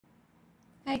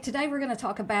Hey, today we're going to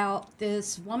talk about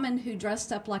this woman who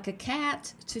dressed up like a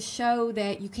cat to show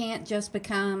that you can't just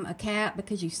become a cat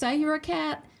because you say you're a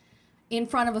cat in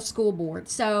front of a school board.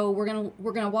 So we're going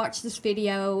to watch this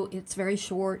video. It's very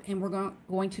short, and we're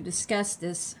going to discuss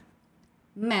this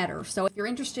matter. So if you're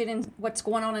interested in what's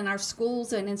going on in our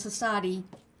schools and in society,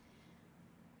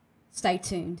 stay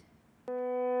tuned.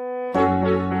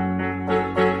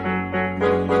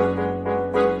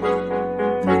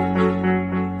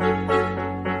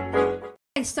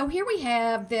 So here we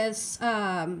have this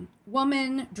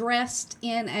woman dressed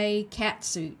in a cat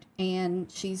suit, and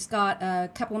she's got a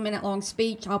couple of minute long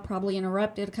speech. I'll probably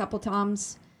interrupt it a couple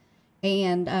times.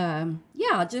 And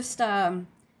yeah, just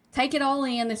take it all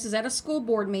in. This is at a school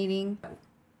board meeting.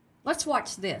 Let's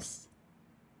watch this.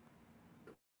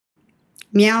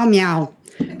 Meow, meow.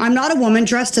 I'm not a woman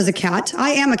dressed as a cat.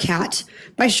 I am a cat.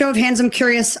 By show of hands, I'm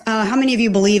curious, how many of you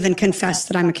believe and confess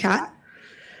that I'm a cat?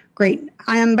 Great.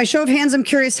 By show of hands, I'm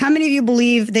curious, how many of you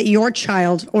believe that your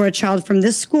child or a child from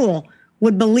this school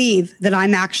would believe that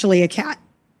I'm actually a cat?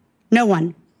 No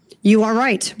one. You are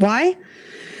right. Why?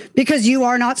 Because you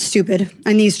are not stupid,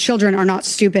 and these children are not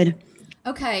stupid.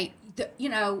 Okay,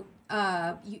 you've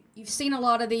seen a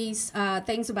lot of these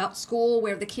things about school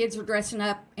where the kids are dressing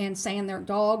up and saying they're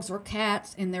dogs or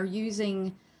cats, and they're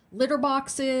using litter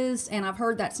boxes, and I've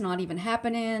heard that's not even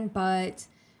happening, but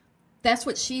that's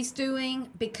what she's doing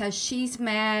because she's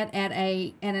mad at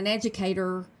an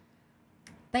educator.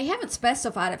 They haven't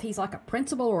specified if he's like a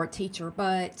principal or a teacher,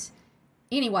 but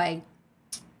anyway,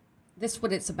 this is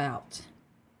what it's about.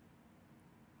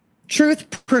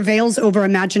 Truth prevails over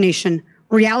imagination.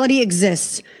 Reality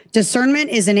exists.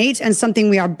 Discernment is innate and something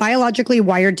we are biologically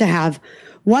wired to have.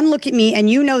 One look at me and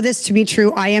you know this to be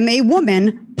true. I am a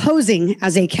woman posing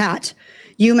as a cat.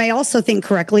 You may also think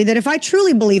correctly that if I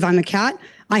truly believe I'm a cat,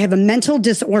 I have a mental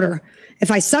disorder. If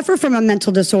I suffer from a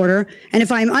mental disorder, and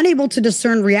if I am unable to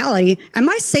discern reality, am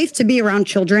I safe to be around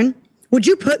children? Would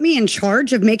you put me in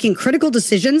charge of making critical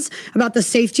decisions about the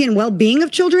safety and well-being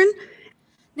of children?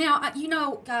 Now,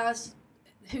 guys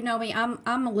who know me, I'm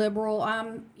a liberal.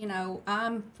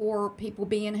 I'm for people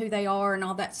being who they are and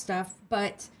all that stuff.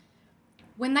 But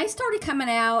when they started coming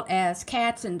out as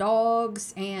cats and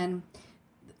dogs, and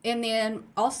then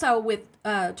also with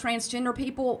transgender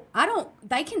people,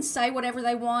 they can say whatever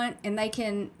they want, and they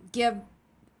can give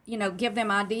them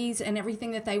IDs and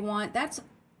everything that they want.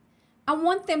 I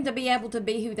want them to be able to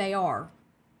be who they are.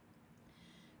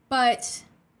 But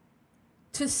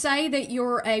to say that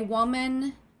you're a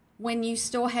woman when you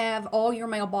still have all your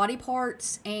male body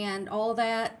parts and all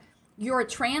that, you're a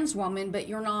trans woman, but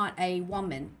you're not a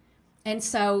woman. And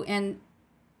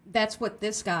that's what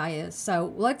this guy is.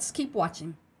 So let's keep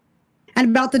watching. And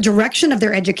about the direction of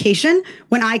their education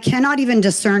when I cannot even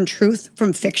discern truth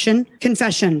from fiction.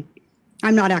 Confession.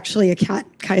 I'm not actually a cat,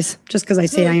 guys, just because I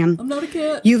say I am. I'm not a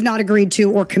cat. You've not agreed to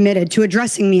or committed to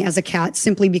addressing me as a cat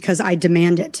simply because I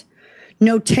demand it.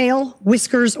 No tail,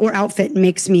 whiskers, or outfit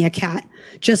makes me a cat,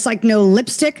 just like no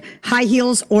lipstick, high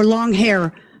heels, or long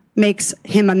hair makes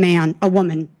him a man, a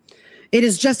woman. It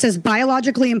is just as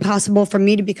biologically impossible for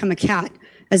me to become a cat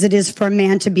as it is for a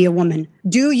man to be a woman.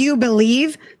 Do you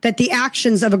believe that the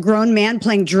actions of a grown man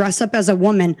playing dress up as a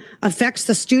woman affects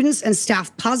the students and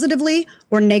staff positively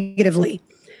or negatively?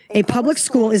 A public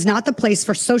school is not the place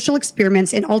for social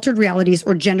experiments in altered realities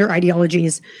or gender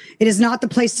ideologies. It is not the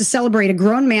place to celebrate a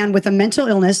grown man with a mental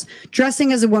illness,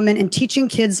 dressing as a woman and teaching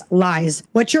kids lies.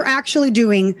 What you're actually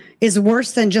doing is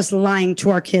worse than just lying to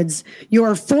our kids. You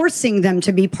are forcing them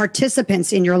to be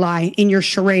participants in your lie, in your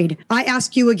charade. I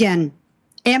ask you again,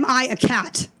 am I a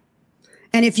cat?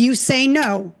 And if you say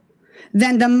no,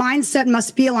 then the mindset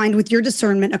must be aligned with your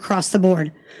discernment across the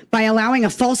board. By allowing a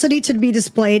falsity to be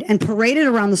displayed and paraded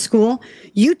around the school,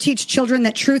 you teach children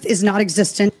that truth is not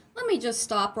existent. Let me just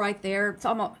stop right there.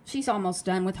 She's almost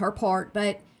done with her part,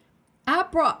 but I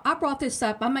brought this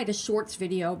up. I made a shorts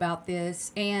video about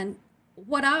this, and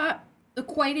what I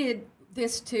equated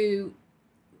this to,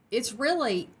 it's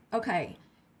really, okay,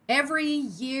 every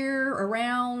year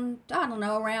around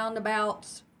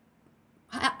about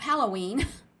Halloween,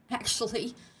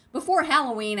 actually, before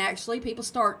Halloween, people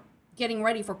start getting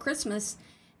ready for Christmas,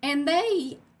 and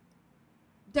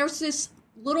there's this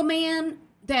little man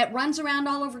that runs around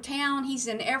all over town. He's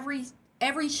in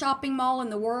every shopping mall in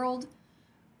the world.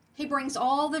 He brings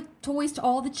all the toys to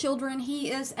all the children. He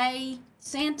is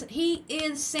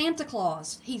Santa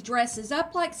Claus. He dresses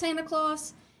up like Santa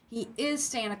Claus. He is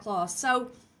Santa Claus.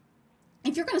 So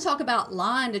if you're going to talk about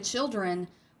lying to children,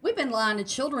 we've been lying to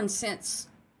children since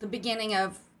the beginning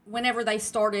of whenever they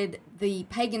started the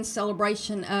pagan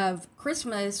celebration of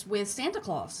Christmas with Santa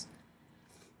Claus.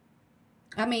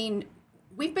 I mean,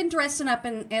 we've been dressing up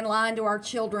and lying to our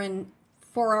children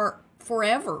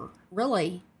forever,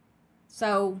 really.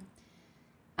 So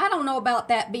I don't know about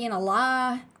that being a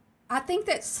lie. I think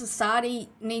that society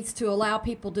needs to allow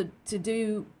people to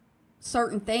do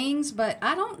certain things, but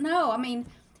I don't know. I mean,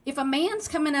 if a man's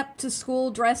coming up to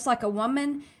school dressed like a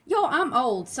woman, yo, I'm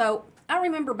old. So I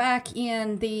remember back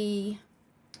in the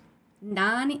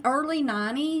early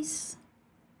 90s,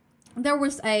 there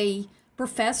was a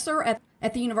professor at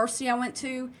the university I went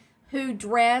to who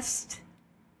dressed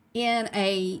in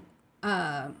a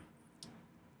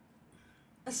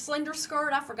slender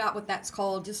skirt. I forgot what that's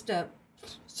called, just a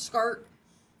skirt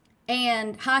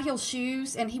and high heel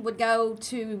shoes, and he would go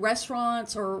to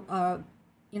restaurants or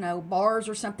bars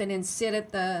or something and sit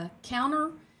at the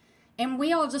counter, and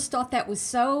we all just thought that was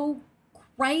so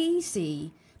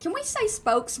crazy. Can we say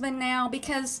spokesman now?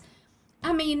 Because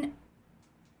I mean,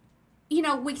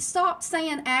 we stopped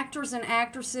saying actors and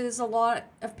actresses, a lot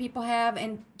of people have,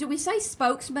 and do we say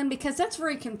spokesman? Because that's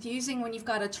very confusing when you've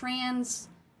got a trans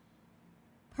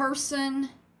person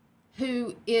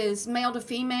who is male to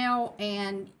female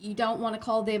and you don't want to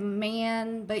call them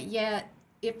man, but yet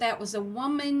if that was a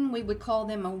woman, we would call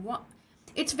them a woman.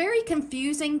 It's very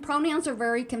confusing. Pronouns are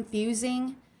very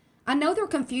confusing. I know they're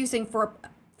confusing for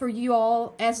you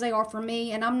all as they are for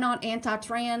me, and I'm not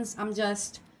anti-trans.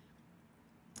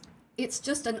 It's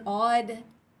just an odd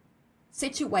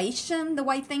situation, the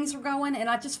way things are going, and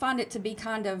I just find it to be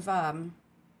kind of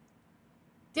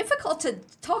difficult to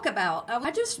talk about.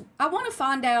 I want to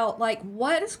find out, like,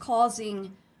 what is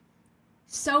causing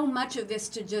so much of this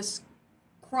to just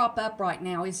crop up right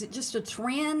now. Is it just a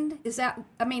trend? Is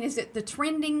it the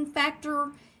trending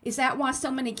factor? Is that why so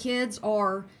many kids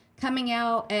are coming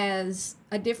out as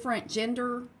a different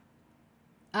gender?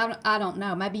 I don't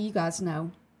know. Maybe you guys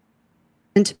know.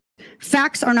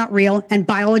 Facts are not real and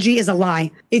biology is a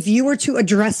lie. If you were to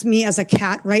address me as a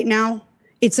cat right now,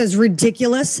 it's as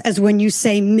ridiculous as when you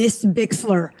say Miss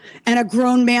Bixler and a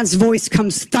grown man's voice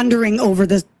comes thundering over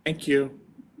the... Thank you.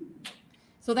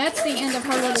 So that's the end of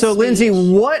her little So, speech. Lindsay,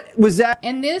 what was that?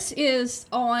 And this is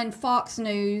on Fox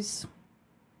News.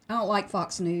 I don't like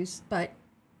Fox News, but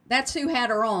that's who had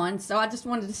her on. So I just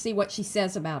wanted to see what she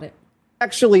says about it.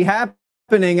 Actually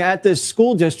happening at this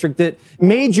school district that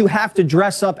made you have to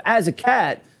dress up as a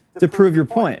cat to prove your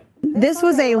point? This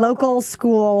was a local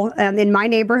school in my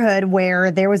neighborhood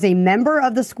where there was a member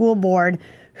of the school board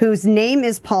whose name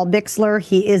is Paul Bixler.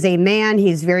 He is a man.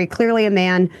 He's very clearly a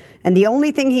man. And the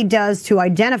only thing he does to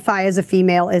identify as a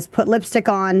female is put lipstick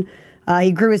on.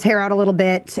 He grew his hair out a little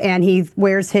bit, and he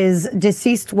wears his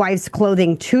deceased wife's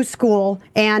clothing to school.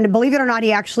 And believe it or not,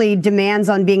 he actually demands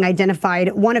on being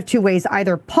identified one of two ways,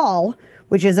 either Paul,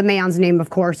 which is a man's name, of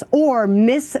course, or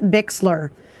Miss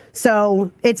Bixler.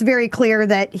 So it's very clear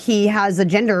that he has a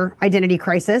gender identity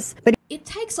crisis. But it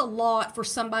takes a lot for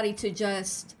somebody to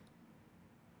just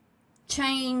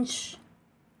change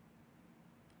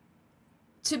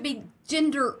to be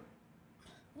gender.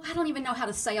 Well, I don't even know how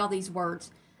to say all these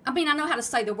words. I mean, I know how to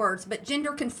say the words, but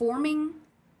gender conforming.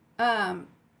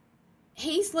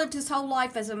 He's lived his whole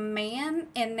life as a man,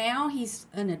 and now he's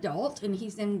an adult, and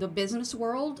he's in the business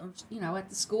world, at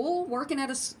the school, working.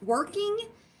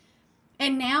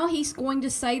 And now he's going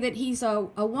to say that he's a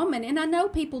woman. And I know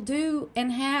people do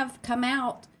and have come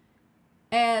out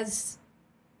as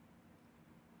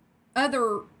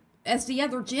the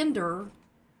other gender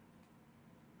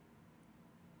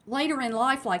later in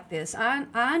life like this. I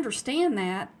understand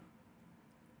that.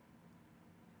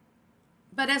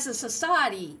 But as a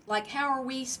society, like, how are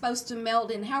we supposed to meld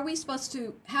in? How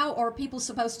are people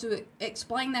supposed to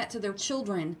explain that to their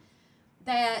children?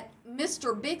 That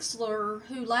Mr. Bixler,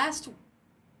 who last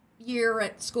year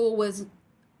at school was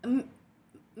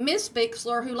Miss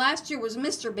Bixler, who last year was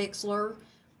Mr. Bixler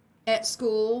at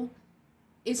school,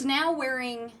 is now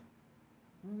wearing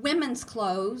women's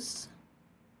clothes.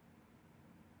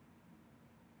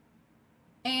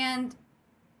 And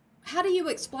how do you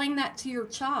explain that to your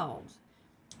child?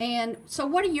 And so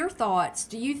what are your thoughts?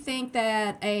 Do you think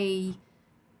that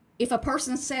if a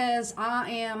person says, I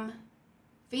am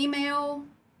female,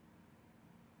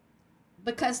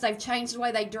 because they've changed the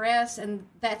way they dress and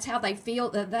that's how they feel,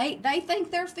 that they think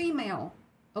they're female,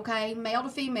 okay, male to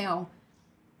female,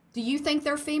 do you think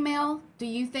they're female? Do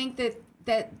you think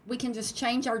that we can just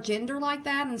change our gender like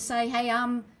that and say, hey,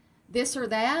 I'm this or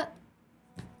that?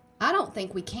 I don't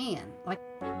think we can.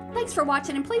 Thanks for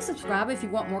watching, and please subscribe if you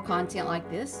want more content like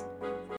this.